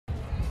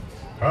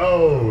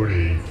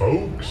Howdy,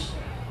 folks.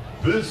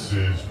 This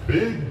is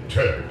Big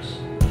Tex.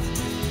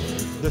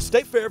 The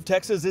State Fair of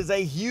Texas is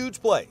a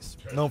huge place,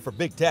 known for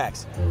big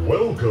Tex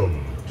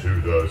Welcome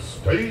to the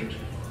State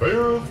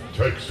Fair of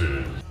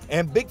Texas.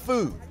 and big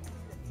food.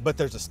 But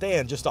there's a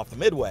stand just off the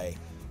Midway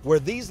where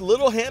these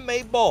little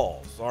handmade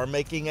balls are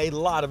making a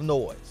lot of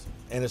noise.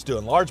 And it's due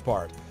in large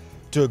part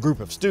to a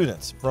group of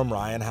students from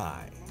Ryan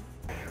High.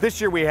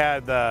 This year we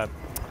had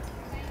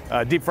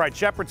deep fried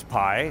shepherd's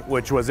pie,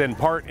 which was in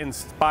part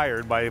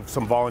inspired by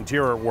some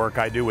volunteer work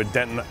I do with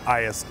Denton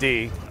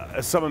ISD.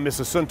 Some of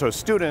Mrs. Sunto's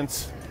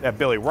students at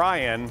Billy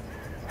Ryan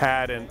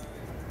had an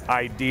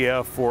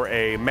idea for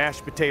a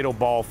mashed potato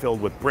ball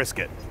filled with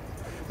brisket.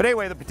 But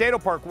anyway, the potato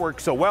part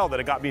worked so well that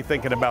it got me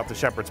thinking about the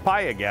shepherd's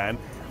pie again,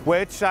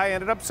 which I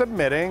ended up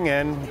submitting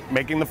and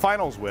making the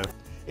finals with.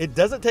 It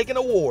doesn't take an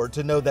award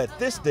to know that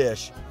this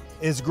dish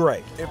is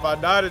great. If I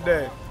die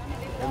today,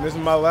 and this is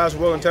my last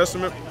will and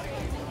testament,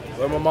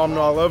 let my mom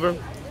know I love her,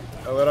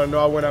 and let her know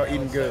I went out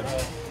eating good.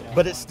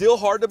 But it's still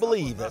hard to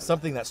believe that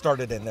something that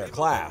started in their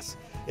class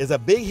is a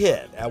big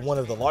hit at one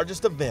of the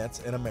largest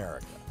events in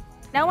America.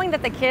 Knowing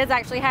that the kids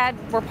actually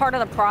were part of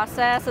the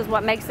process is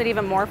what makes it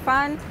even more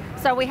fun.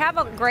 So we have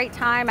a great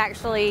time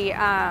actually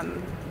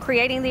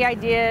creating the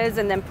ideas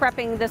and then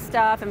prepping the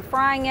stuff and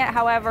frying it.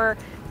 However,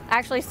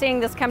 actually seeing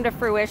this come to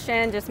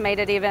fruition just made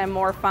it even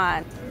more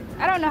fun.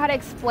 I don't know how to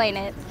explain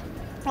it.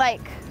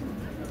 Like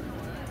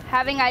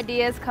having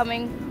ideas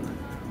coming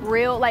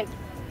real, like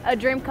a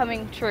dream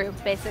coming true,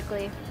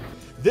 basically.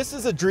 This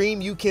is a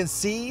dream you can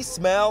see,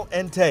 smell,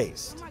 and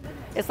taste.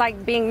 It's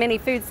like being mini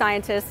food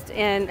scientists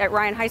at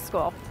Ryan High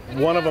School.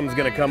 One of them is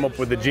going to come up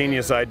with a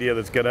genius idea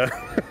that's going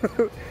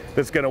to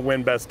that's going to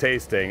win best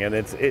tasting, and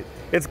it's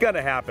going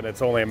to happen.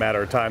 It's only a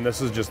matter of time. This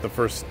is just the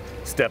first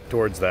step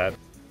towards that.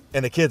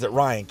 And the kids at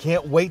Ryan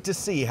can't wait to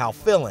see how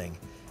filling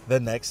the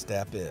next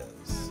step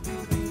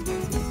is.